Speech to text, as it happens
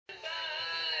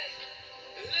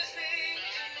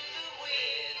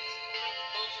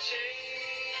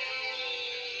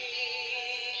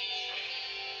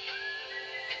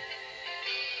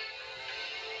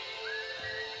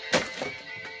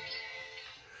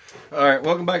Alright,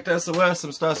 welcome back to SOS.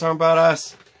 I'm Stas Arm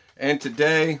Badass, and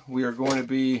today we are going to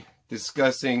be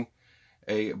discussing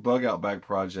a bug out bag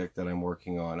project that I'm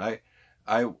working on.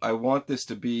 I want this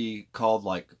to be called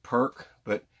like PERK,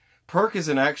 but PERK is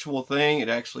an actual thing. It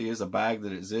actually is a bag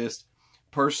that exists.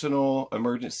 Personal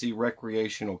Emergency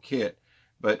Recreational Kit.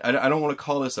 But I don't want to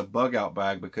call this a bug out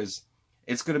bag because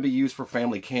it's going to be used for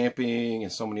family camping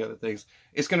and so many other things.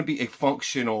 It's going to be a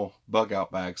functional bug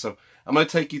out bag. So I'm going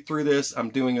to take you through this.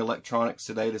 I'm doing electronics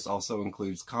today. This also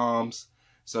includes comms.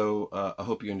 So I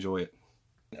hope you enjoy it.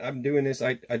 I'm doing this.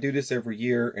 I do this every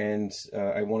year, and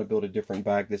I want to build a different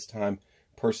bag this time.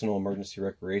 Personal Emergency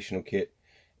Recreational Kit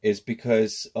is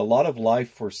because a lot of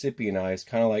life for Sippy and I is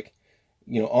kind of like,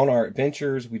 you know, on our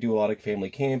adventures, we do a lot of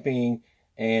family camping,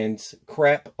 and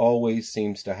crap always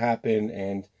seems to happen,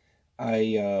 and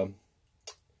I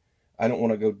don't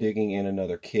want to go digging in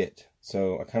another kit.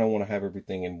 So I kind of want to have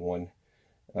everything in one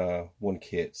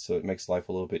kit, so it makes life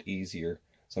a little bit easier,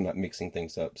 so I'm not mixing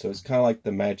things up. So it's kind of like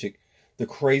the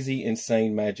crazy,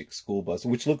 insane magic school bus,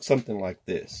 which looks something like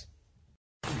this.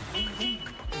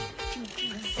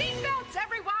 Seatbelts,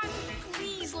 everyone!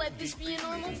 Please let this be a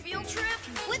normal field trip.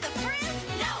 With a friend?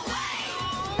 No way!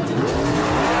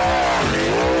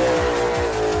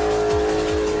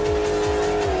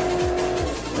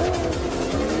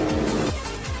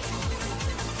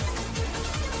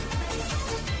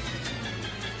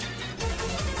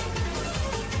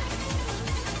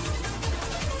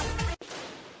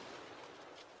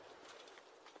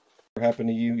 Happen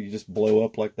to you, you just blow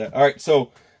up like that. All right,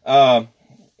 so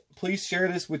please share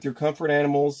this with your comfort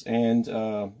animals and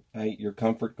your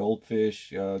comfort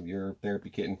goldfish, your therapy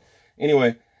kitten.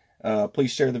 Anyway,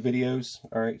 please share the videos.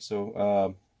 All right,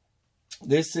 so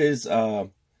this is an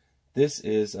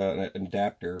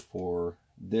adapter for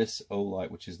this Olight,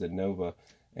 which is the Nova,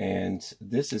 and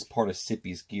this is part of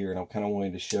Sippy's gear, and I'm kind of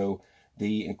wanting to show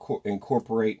the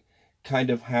incorporate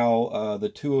kind of how the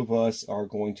two of us are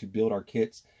going to build our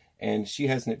kits. And she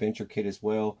has an adventure kit as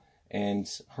well. And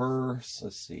hers,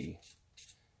 let's see,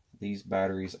 these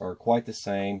batteries are quite the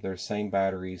same. They're the same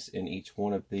batteries in each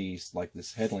one of these, like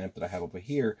this headlamp that I have over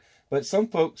here. But some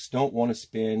folks don't want to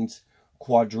spend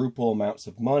quadruple amounts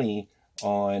of money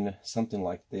on something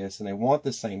like this. And they want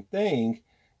the same thing,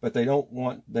 but they don't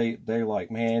want, they're like,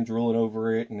 man, drooling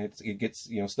over it. And it gets,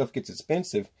 you know, stuff gets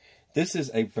expensive. This is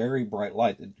a very bright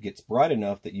light that gets bright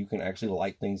enough that you can actually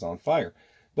light things on fire.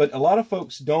 But a lot of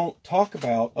folks don't talk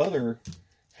about other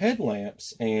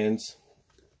headlamps, and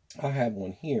I have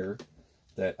one here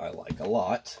that I like a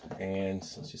lot. And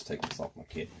let's just take this off my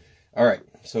kit. All right,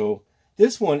 so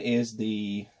this one is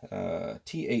the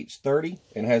TH30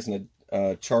 and has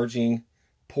a charging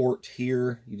port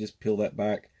here. You just peel that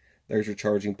back. There's your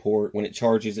charging port. When it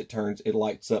charges, it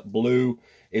lights up blue.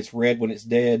 It's red when it's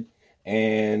dead,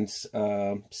 and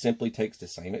simply takes the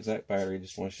same exact battery.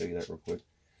 Just want to show you that real quick.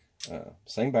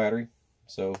 Same battery.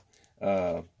 So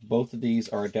both of these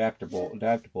are adaptable, and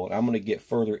I'm going to get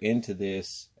further into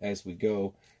this as we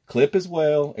go. Clip as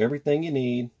well, everything you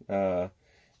need.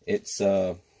 It's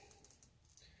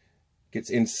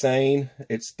insane.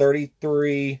 It's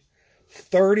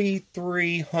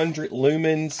 3,300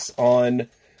 lumens on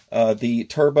the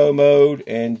turbo mode,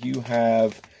 and you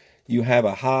have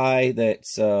a high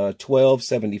that's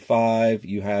 1275.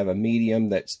 You have a medium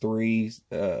that's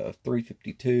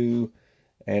 352,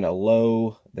 and a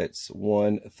low that's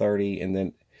 130. And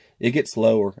then it gets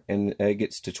lower, and it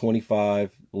gets to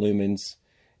 25 lumens,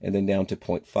 and then down to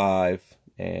 0.5,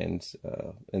 and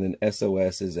then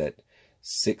SOS is at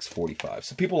 645.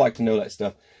 So people like to know that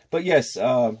stuff. But yes,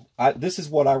 this is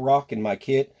what I rock in my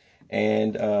kit.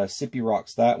 And Sippy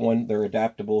rocks that one. They're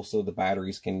adaptable, so the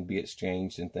batteries can be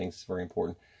exchanged and things. It's very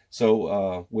important.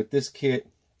 So with this kit,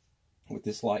 with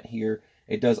this light here,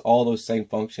 it does all those same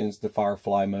functions, the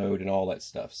Firefly mode and all that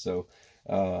stuff. So,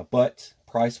 but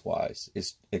price-wise,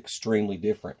 it's extremely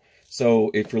different. So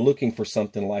if you're looking for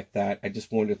something like that, I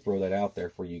just wanted to throw that out there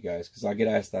for you guys, because I get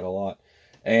asked that a lot.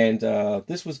 And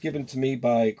this was given to me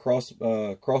by Cross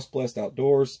Blessed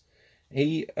Outdoors.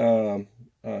 He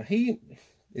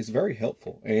is very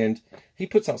helpful, and he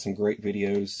puts out some great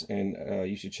videos, and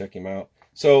you should check him out.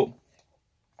 So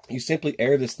you simply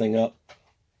air this thing up.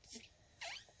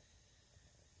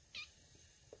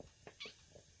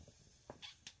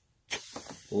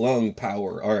 Lung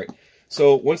power. All right,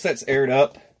 so once that's aired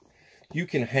up, you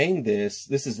can hang this.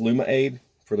 This is Luma-Aid,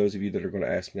 for those of you that are going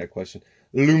to ask me that question.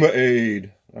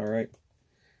 Luma-Aid. All right,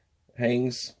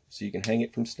 hangs, so you can hang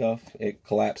it from stuff. It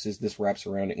collapses, this wraps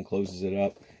around it and closes it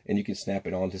up, and you can snap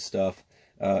it onto stuff.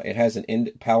 It has an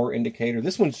power indicator.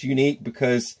 This one's unique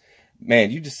because,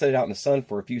 man, you just set it out in the sun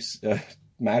for a few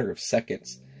matter of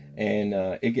seconds, and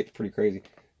it gets pretty crazy.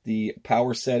 The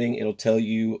power setting, it'll tell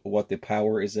you what the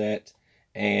power is at,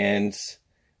 and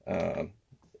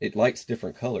it lights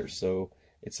different colors, so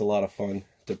it's a lot of fun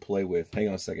to play with. Hang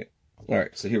on a second. All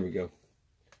right, so here we go.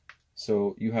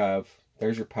 So you have,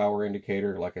 there's your power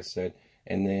indicator, like I said,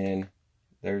 and then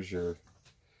there's your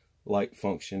light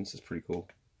functions. It's pretty cool.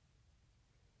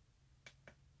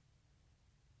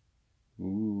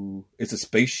 Ooh, it's a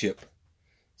spaceship.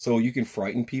 So you can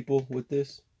frighten people with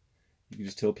this. You can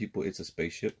just tell people it's a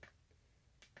spaceship.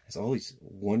 It's all these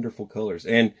wonderful colors.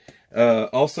 And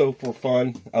also for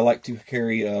fun, I like to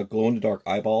carry glow-in-the-dark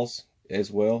eyeballs as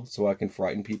well, so I can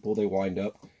frighten people. They wind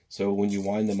up. So when you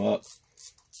wind them up,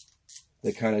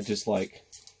 they kind of just like,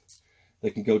 they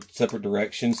can go separate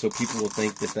directions, so people will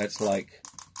think that that's like,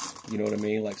 you know what I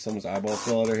mean? Like someone's eyeball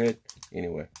fell out of their head.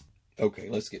 Anyway, okay,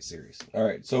 let's get serious. All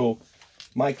right, so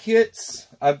my kits,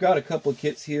 I've got a couple of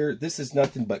kits here. This is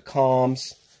nothing but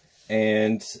comms,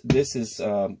 and this is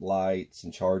lights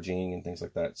and charging and things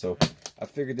like that. So I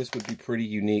figured this would be pretty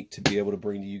unique to be able to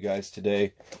bring to you guys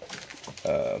today.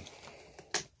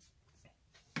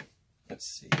 Let's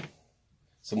see.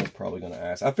 Someone's probably going to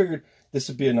ask. I figured this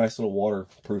would be a nice little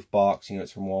waterproof box. You know,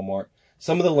 it's from Walmart.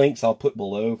 Some of the links I'll put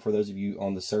below for those of you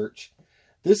on the search.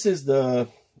 This is the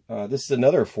this is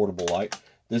another affordable light.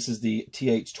 This is the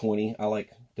TH20. I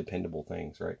like dependable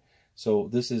things, right? So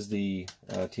this is the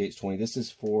TH20. This is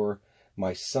for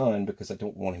my son because I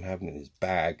don't want him having it in his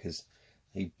bag because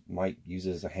he might use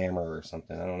it as a hammer or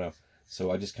something. I don't know.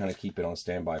 So I just kind of keep it on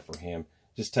standby for him.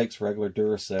 Just takes regular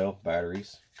Duracell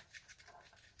batteries.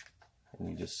 And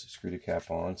you just screw the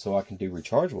cap on. So I can do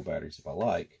rechargeable batteries if I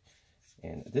like.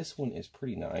 And this one is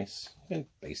pretty nice and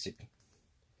basic.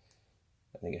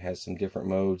 I think it has some different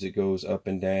modes. It goes up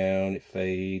and down. It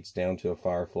fades down to a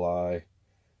firefly.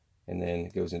 And then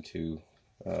it goes into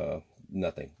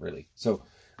nothing, really. So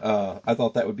I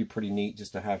thought that would be pretty neat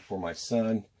just to have for my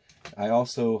son. I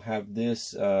also have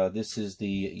this. This is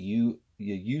the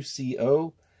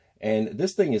UCO. And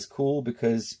this thing is cool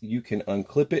because you can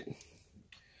unclip it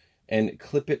and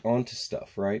clip it onto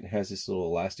stuff, right? It has this little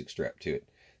elastic strap to it.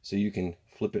 So you can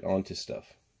flip it onto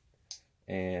stuff.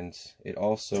 And it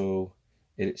also,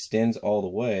 it extends all the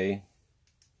way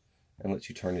and lets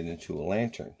you turn it into a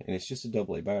lantern. And it's just a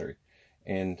AA battery.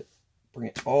 And bring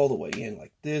it all the way in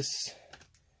like this.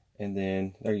 And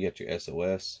then there you got your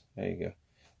SOS. There you go.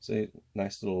 So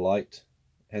nice little light.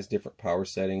 Has different power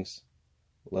settings,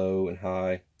 low and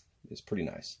high. It's pretty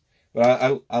nice.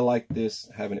 But I like this,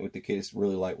 having it with the kit. It's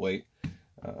really lightweight.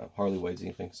 Hardly weighs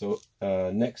anything. So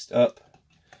next up,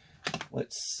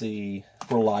 let's see,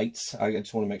 for lights, I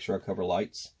just want to make sure I cover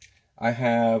lights. I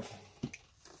have,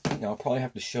 now I'll probably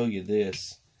have to show you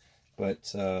this, but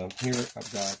here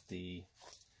I've got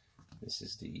this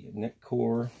is the neck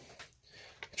core.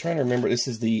 I'm trying to remember, this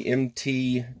is the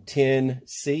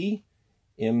MT10C.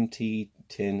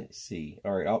 MT10C.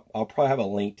 All right, I'll probably have a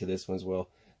link to this one as well.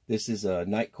 This is a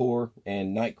night core,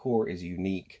 and night core is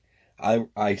unique.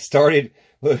 I started,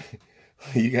 look,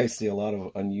 you guys see a lot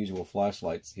of unusual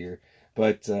flashlights here,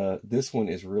 but this one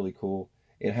is really cool.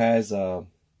 It has, I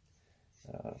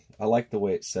like the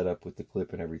way it's set up with the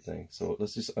clip and everything. So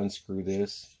let's just unscrew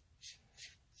this,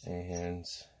 and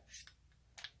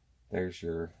there's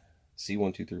your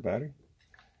C123 battery.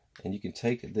 And you can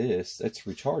take this, that's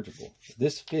rechargeable.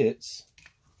 This fits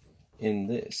in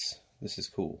this. This is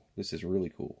cool. This is really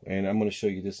cool. And I'm going to show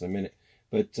you this in a minute.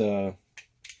 But it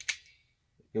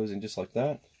goes in just like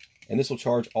that. And this will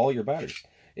charge all your batteries.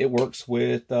 It works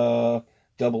with AA,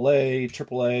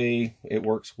 AAA. It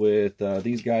works with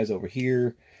these guys over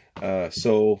here.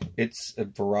 So it's a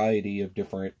variety of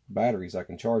different batteries I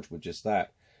can charge with just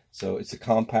that. So it's a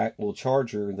compact little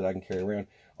charger that I can carry around.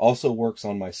 Also works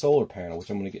on my solar panel,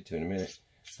 which I'm going to get to in a minute.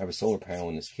 I have a solar panel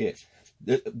in this kit.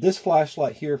 This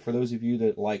flashlight here, for those of you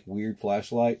that like weird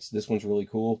flashlights, this one's really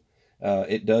cool.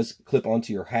 It does clip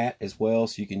onto your hat as well,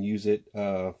 so you can use it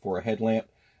for a headlamp.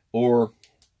 Or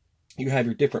you have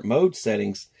your different mode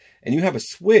settings, and you have a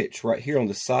switch right here on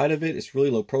the side of it. It's really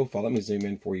low profile. Let me zoom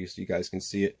in for you so you guys can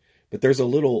see it. But there's a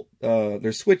little,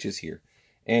 there's switches here.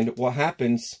 And what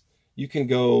happens, you can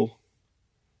go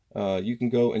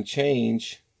and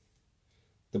change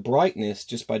the brightness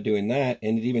just by doing that,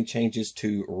 and it even changes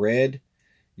to red.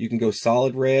 You can go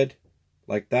solid red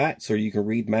like that, so you can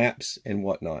read maps and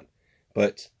whatnot.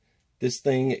 But this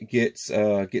thing gets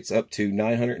up to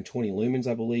 920 lumens,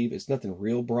 I believe. It's nothing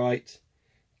real bright,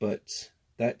 but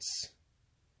that's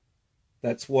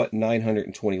what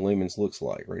 920 lumens looks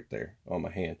like right there on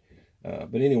my hand.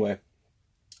 But anyway,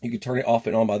 you can turn it off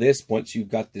and on by this. Once you've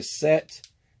got this set,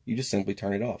 you just simply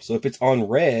turn it off. So if it's on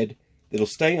red, it'll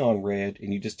stay on red,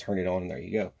 and you just turn it on, and there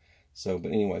you go. So,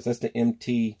 but anyways, that's the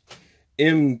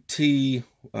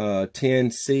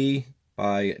MT10C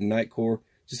by Nitecore.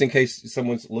 Just in case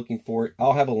someone's looking for it,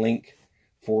 I'll have a link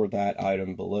for that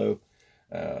item below.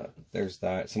 There's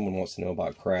that. Someone wants to know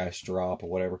about crash, drop, or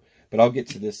whatever. But I'll get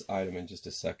to this item in just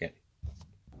a second.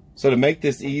 So to make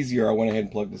this easier, I went ahead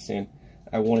and plugged this in.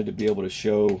 I wanted to be able to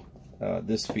show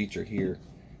this feature here.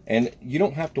 And you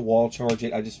don't have to wall charge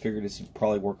it. I just figured this would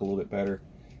probably work a little bit better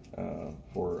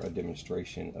for a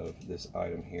demonstration of this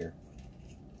item here.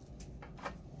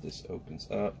 This opens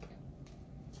up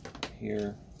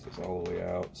here, goes all the way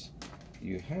out.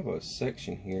 You have a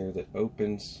section here that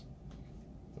opens.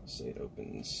 Let's say it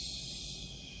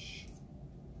opens.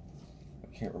 I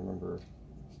can't remember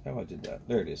how I did that.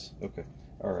 There it is. Okay.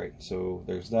 All right. So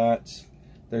there's that.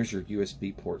 There's your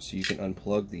USB port, so you can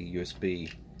unplug the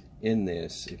USB in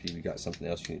this if you've got something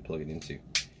else you need to plug it into.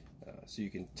 So you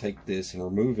can take this and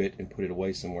remove it and put it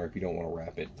away somewhere if you don't want to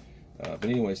wrap it. But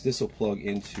anyways, this will plug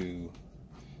into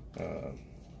all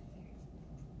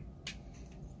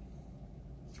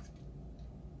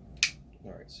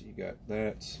right, so you got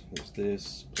that. There's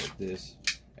this. Plug this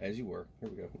as you were. Here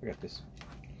we go. We got this.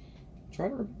 Try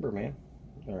to remember, man.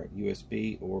 All right,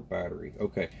 USB or battery.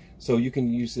 Okay, so you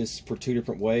can use this for two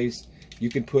different ways. You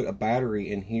can put a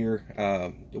battery in here.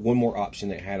 One more option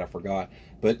that it had, I forgot.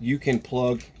 But you can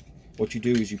plug, what you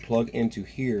do is you plug into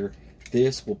here.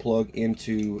 This will plug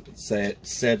into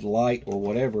said light or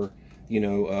whatever, you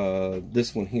know,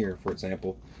 this one here, for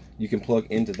example. You can plug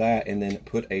into that and then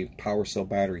put a power cell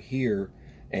battery here,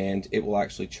 and it will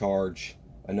actually charge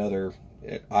another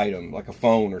item like a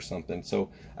phone or something. So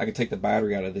I can take the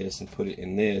battery out of this and put it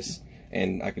in this,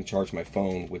 and I can charge my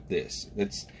phone with this.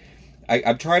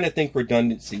 I'm trying to think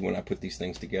redundancy when I put these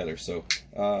things together. So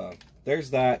there's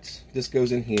that. This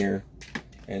goes in here,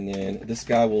 and then this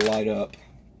guy will light up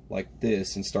like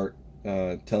this and start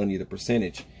telling you the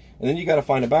percentage. And then you got to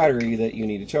find a battery that you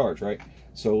need to charge, right?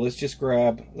 So let's just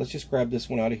grab this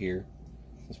one out of here.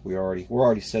 We're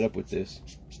already set up with this.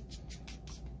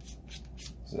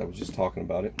 So I was just talking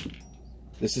about it.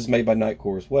 This is made by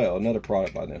Nitecore as well, another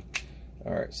product by them.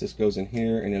 All right, so this goes in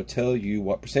here, and it'll tell you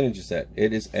what percentage it's at.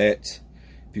 It is at,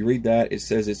 if you read that, it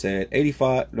says it's at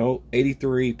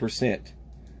 83%.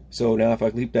 So now if I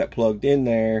leave that plugged in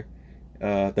there,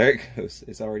 there it goes.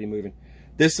 It's already moving.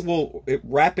 This will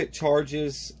rapid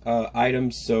charges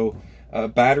items, so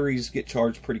batteries get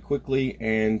charged pretty quickly,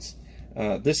 and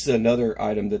this is another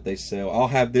item that they sell. I'll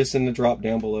have this in the drop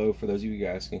down below for those of you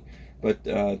asking. But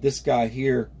this guy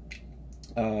here,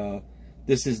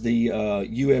 this is the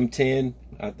UM10.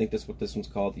 I think that's what this one's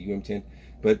called, the UM10.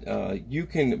 But you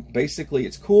can basically,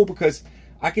 it's cool because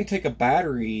I can take a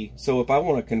battery. So if I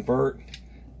want to convert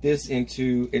this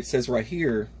into, it says right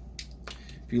here,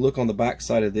 if you look on the back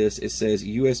side of this, it says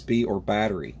USB or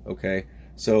battery. Okay,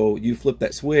 so you flip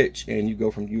that switch and you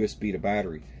go from USB to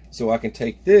battery. So I can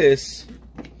take this.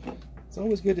 It's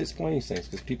always good to explain these things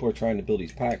because people are trying to build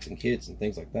these packs and kits and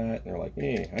things like that. And they're like,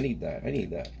 man, I need that. I need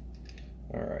that.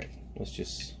 All right, let's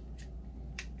just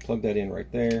plug that in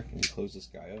right there. And you close this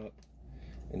guy up.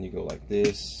 And you go like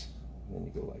this. And then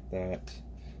you go like that.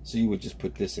 So you would just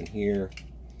put this in here.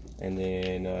 And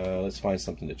then let's find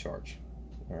something to charge.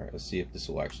 All right, let's see if this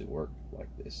will actually work like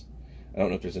this. I don't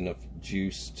know if there's enough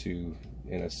juice to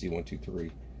NFC123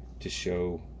 to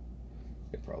show.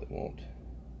 It probably won't.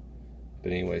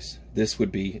 But anyways, this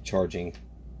would be charging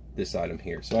this item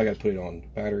here. So I got to put it on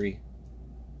battery.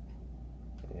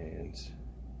 And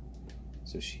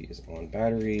so she is on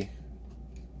battery.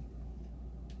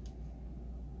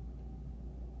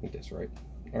 I think that's right.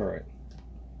 All right.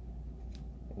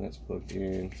 And that's plugged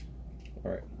in.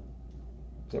 All right.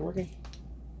 Is that working?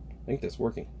 I think that's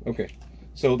working. Okay.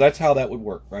 So that's how that would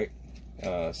work, right?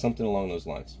 Something along those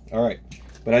lines. All right.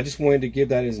 But I just wanted to give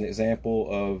that as an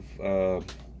example of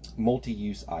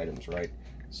multi-use items, right?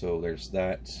 So there's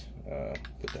that.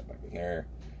 Put that back in there.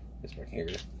 This back here.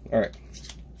 All right.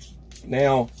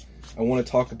 Now I want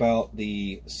to talk about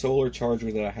the solar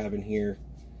charger that I have in here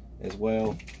as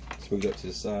well. Let's move that to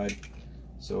the side.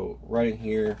 So right in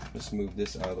here, let's move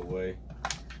this out of the way.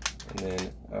 And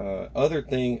then other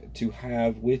thing to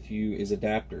have with you is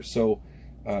adapters. So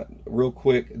real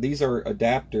quick, these are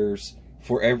adapters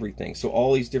for everything. So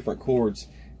all these different cords.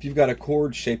 If you've got a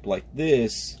cord shaped like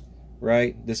this,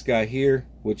 right? This guy here,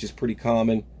 which is pretty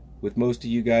common with most of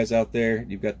you guys out there,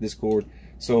 you've got this cord.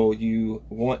 So you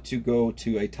want to go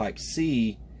to a type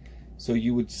C, so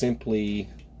you would simply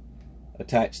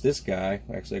attach this guy.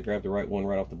 Actually, I grabbed the right one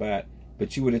right off the bat,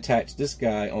 but you would attach this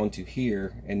guy onto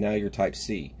here, and now you're type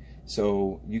C.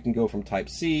 So you can go from type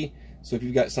C. So if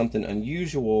you've got something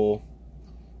unusual,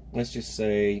 let's just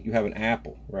say you have an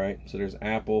Apple, right? So there's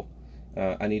Apple.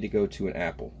 I need to go to an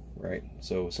Apple, right?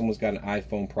 So if someone's got an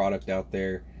iPhone product out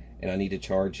there and I need to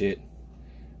charge it,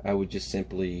 I would just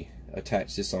simply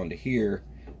attach this onto here,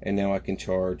 and now I can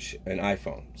charge an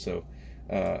iPhone. So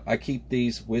I keep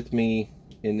these with me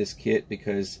in this kit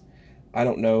because I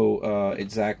don't know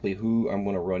exactly who I'm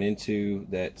going to run into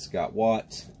that's got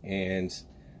watts, and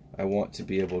I want to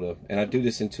be able to, and I do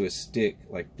this into a stick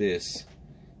like this,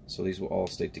 so these will all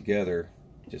stay together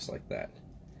just like that.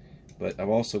 But I've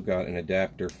also got an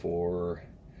adapter for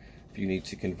if you need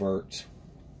to convert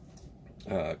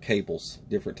cables,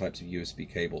 different types of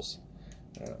USB cables,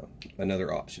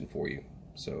 another option for you.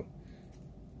 So,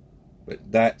 but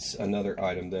that's another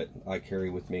item that I carry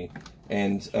with me,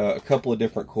 and a couple of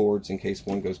different cords in case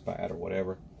one goes bad or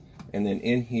whatever. And then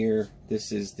in here,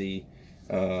 this is the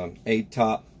Aid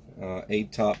Top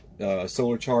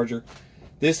solar charger.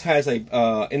 This has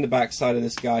a in the back side of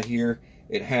this guy here,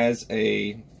 it has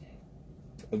a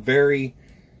very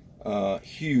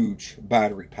huge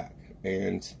battery pack,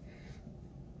 and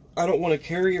I don't want to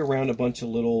carry around a bunch of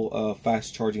little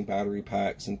fast charging battery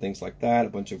packs and things like that, a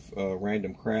bunch of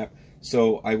random crap.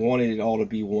 So I wanted it all to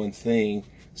be one thing.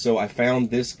 So I found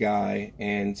this guy,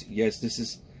 and yes, this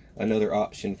is another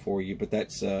option for you, but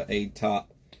that's Aid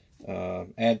Top,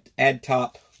 Add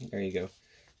Top. There you go.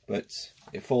 But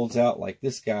it folds out like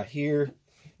this guy here,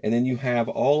 and then you have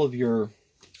all of your.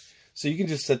 So you can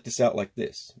just set this out like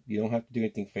this. You don't have to do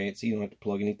anything fancy. You don't have to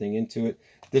plug anything into it.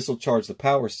 This will charge the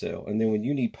power cell, and then when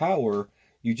you need power,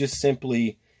 you just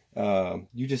simply plug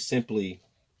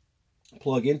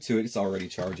into it. It's already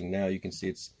charging now. You can see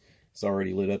it's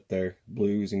already lit up there,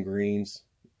 blues and greens.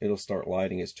 It'll start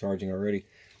lighting. It's charging already.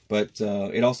 But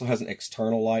it also has an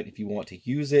external light if you want to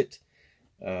use it.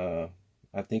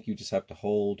 I think you just have to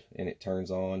hold and it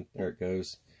turns on. There it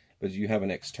goes. But you have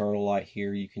an external light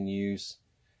here you can use.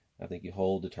 I think you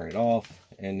hold to turn it off,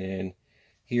 and then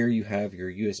here you have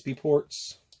your USB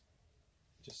ports,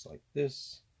 just like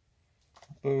this.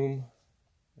 Boom.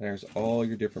 There's all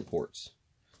your different ports.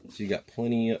 So you got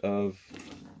plenty of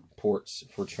ports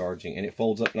for charging, and it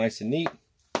folds up nice and neat,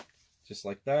 just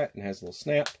like that, and has a little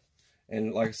snap.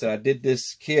 And like I said, I did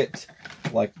this kit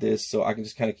like this so I can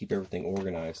just kind of keep everything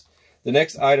organized. The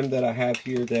next item that I have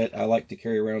here that I like to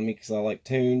carry around with me because I like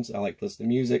tunes, I like to listen to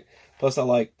music, plus I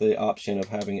like the option of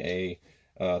having a,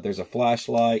 there's a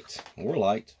flashlight, more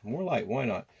light, why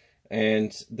not?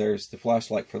 And there's the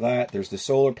flashlight for that. There's the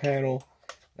solar panel.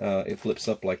 It flips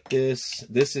up like this.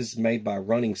 This is made by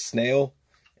Running Snail,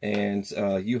 and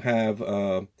you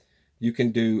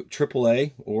can do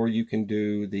AAA or you can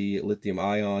do the lithium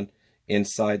ion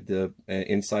inside the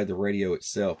radio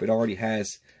itself. It already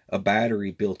has a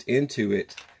battery built into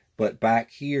it, but back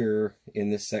here in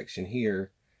this section here,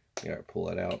 pull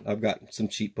that out. I've got some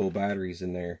cheapo batteries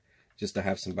in there just to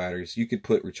have some batteries. You could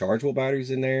put rechargeable batteries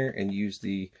in there and use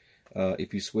the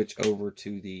if you switch over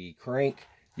to the crank,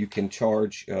 you can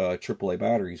charge AAA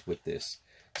batteries with this.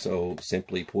 So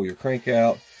simply pull your crank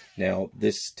out. Now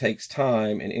this takes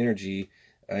time and energy.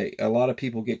 A lot of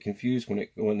people get confused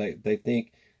when they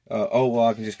think, oh, well,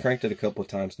 I can just crank it a couple of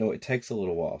times. No, it takes a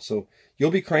little while. So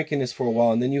you'll be cranking this for a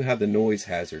while, and then you have the noise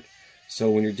hazard. So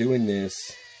when you're doing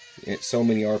this at so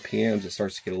many RPMs, it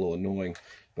starts to get a little annoying.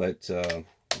 But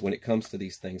when it comes to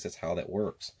these things, that's how that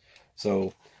works.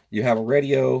 So you have a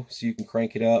radio, so you can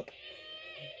crank it up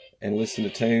and listen to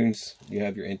tunes. You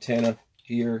have your antenna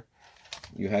here.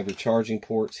 You have your charging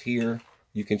ports here.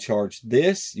 You can charge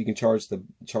this. You can charge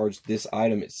this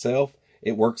item itself.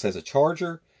 It works as a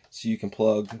charger. So you can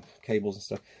plug cables and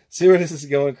stuff. See where this is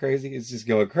going crazy? It's just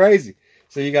going crazy.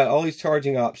 So you got all these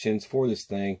charging options for this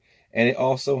thing. And it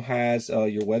also has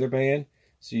your weather band.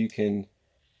 So you can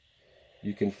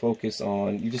focus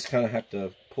on, you just kind of have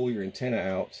to pull your antenna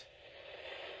out.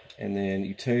 And then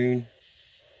you tune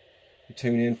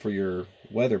in for your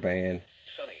weather band.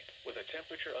 Sunny with a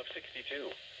temperature of 62.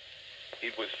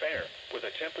 It was fair with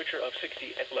a temperature of 60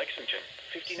 at Lexington.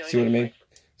 59. See what I mean?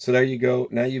 So there you go.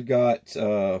 Now you've got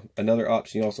another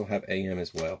option. You also have AM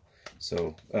as well.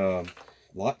 So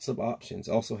lots of options.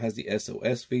 Also has the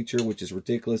SOS feature, which is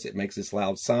ridiculous. It makes this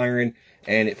loud siren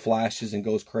and it flashes and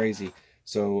goes crazy.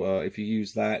 So if you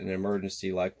use that in an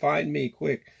emergency, like find me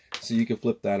quick, so you can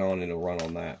flip that on and it'll run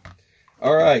on that.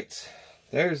 All right,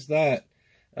 there's that.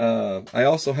 I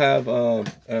also have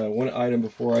one item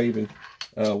before I even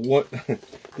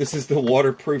this is the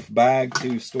waterproof bag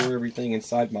to store everything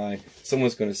inside my.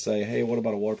 Someone's going to say, hey, what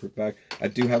about a waterproof bag? I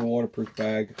do have a waterproof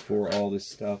bag for all this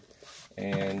stuff.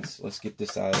 And let's get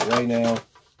this out of the way now.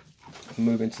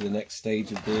 Move into the next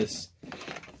stage of this.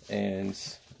 And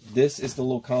this is the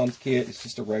little comms kit. It's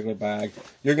just a regular bag.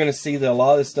 You're going to see that a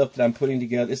lot of the stuff that I'm putting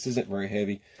together, this isn't very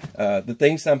heavy. The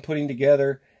things I'm putting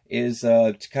together is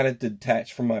to kind of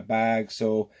detach from my bag.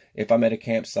 So if I'm at a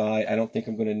campsite, I don't think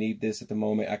I'm going to need this at the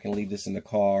moment. I can leave this in the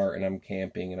car and I'm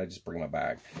camping and I just bring my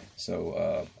bag.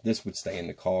 So this would stay in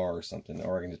the car or something,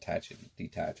 or I can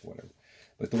detach, whatever.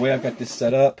 But the way I've got this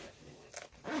set up,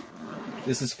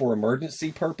 this is for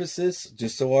emergency purposes,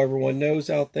 just so everyone knows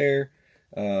out there.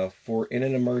 For in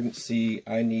an emergency,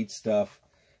 I need stuff.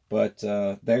 But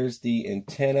there's the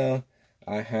antenna.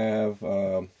 I have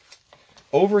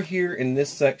over here in this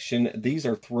section, these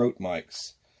are throat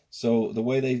mics. So the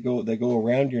way they go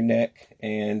around your neck,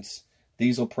 and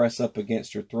these will press up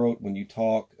against your throat when you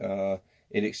talk.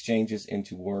 It exchanges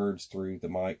into words through the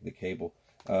mic, the cable.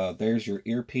 There's your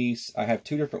earpiece. I have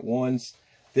two different ones.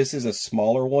 This is a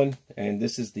smaller one, and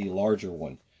this is the larger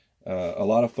one. A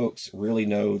lot of folks really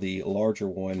know the larger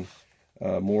one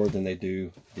more than they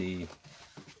do the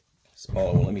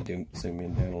smaller one. Let me zoom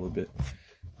in down a little bit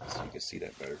so you can see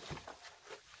that better.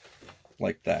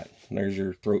 Like that. And there's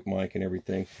your throat mic and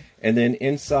everything. And then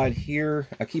inside here,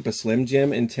 I keep a Slim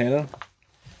Jim antenna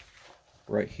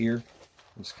right here.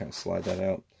 Just kind of slide that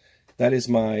out. That is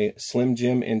my Slim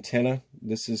Jim antenna.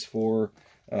 This is for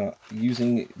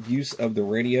use of the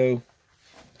radio.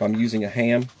 If I'm using a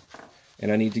ham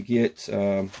and I need to get,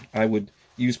 I would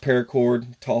use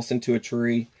paracord, toss into a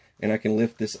tree, and I can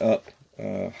lift this up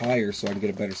higher so I can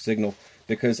get a better signal.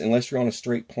 Because unless you're on a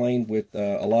straight plane with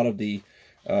a lot of the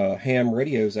ham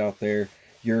radios out there,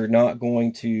 you're not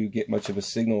going to get much of a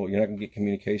signal. You're not going to get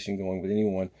communication going with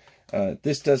anyone.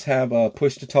 This does have a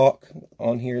push-to-talk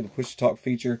on here, the push-to-talk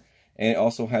feature, and it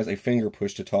also has a finger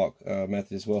push-to-talk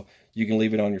method as well. You can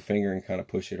leave it on your finger and kind of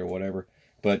push it or whatever,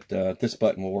 but this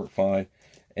button will work fine.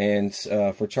 And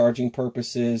for charging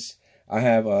purposes, I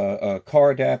have a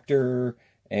car adapter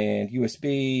and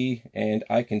USB, and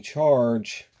I can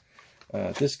charge.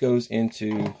 This goes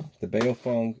into the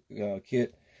Baofeng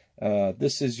kit.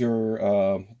 This is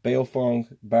your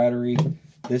Baofeng battery.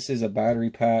 This is a battery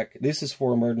pack. This is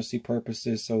for emergency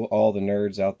purposes, so all the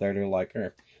nerds out there, they're like,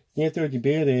 can't throw your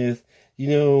bed is, you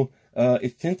know,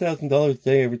 it's $10,000 a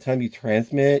day every time you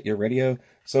transmit your radio.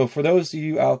 So for those of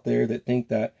you out there that think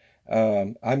that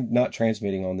I'm not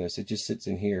transmitting on this, it just sits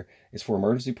in here. It's for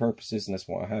emergency purposes, and that's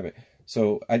why I have it.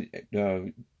 So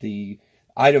the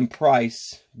item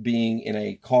price being in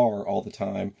a car all the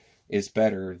time is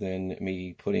better than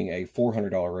me putting a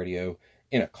 $400 radio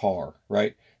in a car,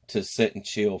 right? To sit and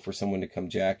chill for someone to come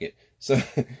jack it. So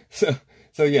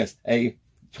yes, a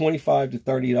 $25 to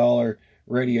 $30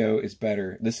 radio is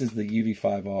better. This is the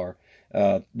UV5R.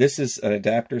 This is an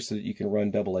adapter so that you can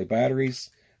run AA batteries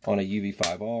on a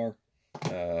UV5R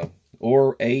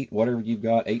or 8, whatever you've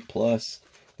got, 8 plus.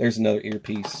 There's another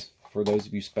earpiece for those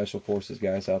of you Special Forces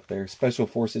guys out there. Special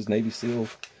Forces, Navy SEAL,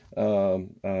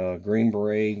 Green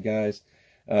Beret guys.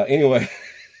 Anyway,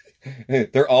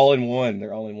 they're all in one.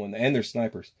 They're all in one. And they're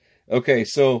snipers. Okay,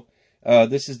 so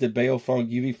this is the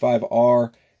Baofeng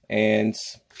UV5R, and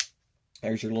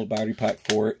there's your little battery pack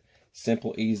for it.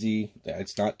 Simple, easy.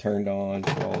 It's not turned on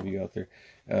for all of you out there.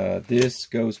 This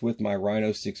goes with my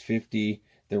Rhino 650.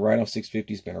 The Rhino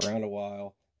 650 has been around a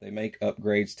while. They make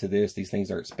upgrades to this. These things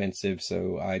are expensive,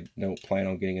 so I don't plan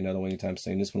on getting another one anytime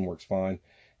soon. This one works fine.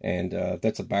 And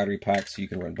that's a battery pack, so you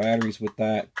can run batteries with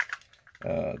that.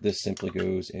 This simply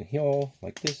goes in here,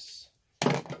 like this.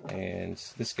 And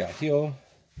this guy here,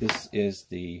 this is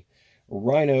the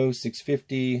Rhino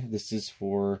 650. This is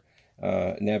for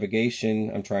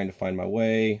navigation. I'm trying to find my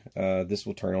way. This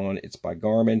will turn on. It's by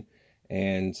Garmin.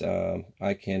 And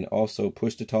I can also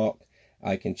push to talk.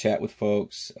 I can chat with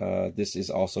folks. This is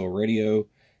also a radio.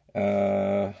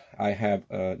 I have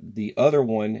the other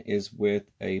one is with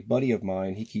a buddy of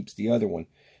mine. He keeps the other one.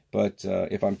 But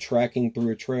if I'm tracking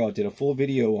through a trail, I did a full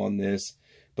video on this.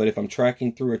 But if I'm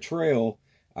tracking through a trail,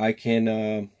 I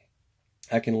can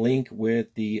link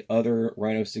with the other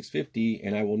Rhino 650,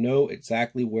 and I will know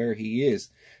exactly where he is.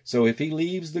 So if he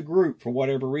leaves the group for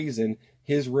whatever reason,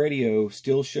 his radio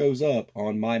still shows up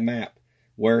on my map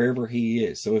wherever he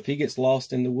is. So if he gets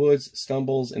lost in the woods,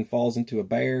 stumbles, and falls into a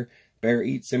bear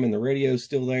eats him and the radio's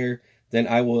still there, then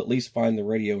I will at least find the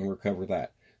radio and recover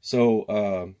that.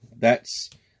 So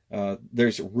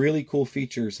there's really cool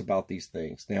features about these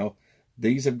things. Now,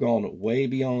 these have gone way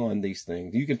beyond these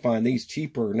things. You can find these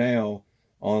cheaper now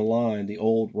online, the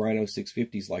old Rhino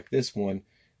 650s like this one,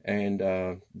 and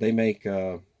they make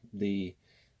the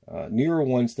newer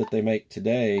ones that they make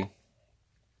today.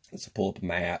 Let's pull up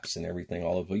maps and everything.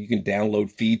 All of it. You can download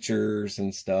features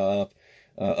and stuff.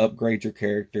 upgrade your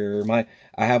character.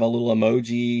 I have a little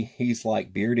emoji. He's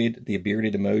like bearded, the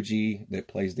bearded emoji that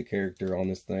plays the character on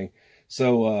this thing.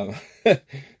 So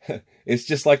it's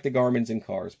just like the Garmin's in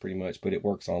cars pretty much, but it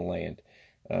works on land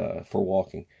for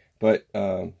walking. But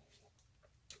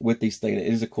with these things, it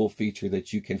is a cool feature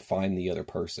that you can find the other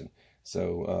person.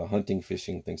 So hunting,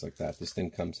 fishing, things like that. This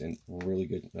thing comes in really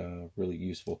good, really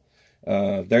useful.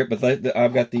 But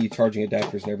I've got the charging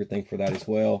adapters and everything for that as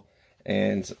well.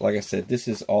 And like I said, this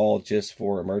is all just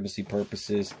for emergency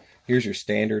purposes. Here's your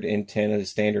standard antenna, the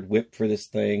standard whip for this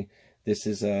thing. This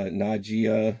is a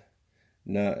Nagia,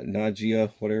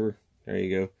 whatever. There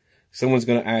you go. Someone's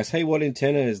going to ask, hey, what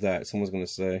antenna is that? Someone's going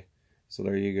to say. So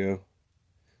there you go.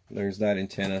 There's that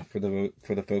antenna for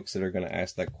the folks that are going to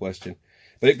ask that question.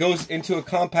 But it goes into a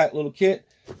compact little kit,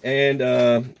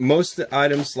 and most of the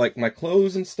items like my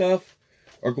clothes and stuff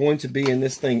are going to be in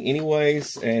this thing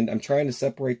anyways, and I'm trying to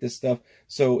separate this stuff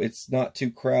so it's not too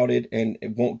crowded and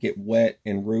it won't get wet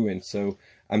and ruined. So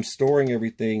I'm storing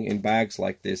everything in bags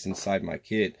like this inside my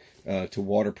kit to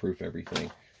waterproof everything,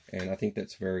 and I think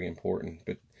that's very important.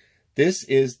 But this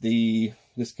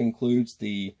concludes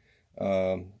the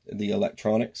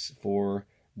electronics for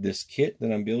this kit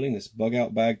that I'm building, this bug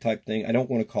out bag type thing. I don't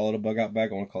want to call it a bug out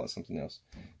bag. I want to call it something else.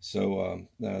 So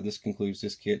this concludes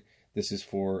this kit. This is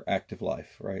for active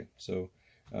life, right? So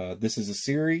this is a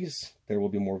series. There will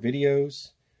be more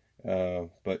videos,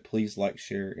 but please like,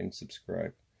 share, and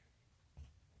subscribe.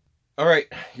 All right,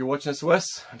 you're watching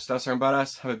SOS. I'm Stasser and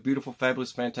Badass. Have a beautiful,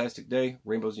 fabulous, fantastic day.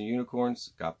 Rainbows and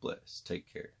unicorns. God bless.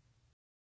 Take care.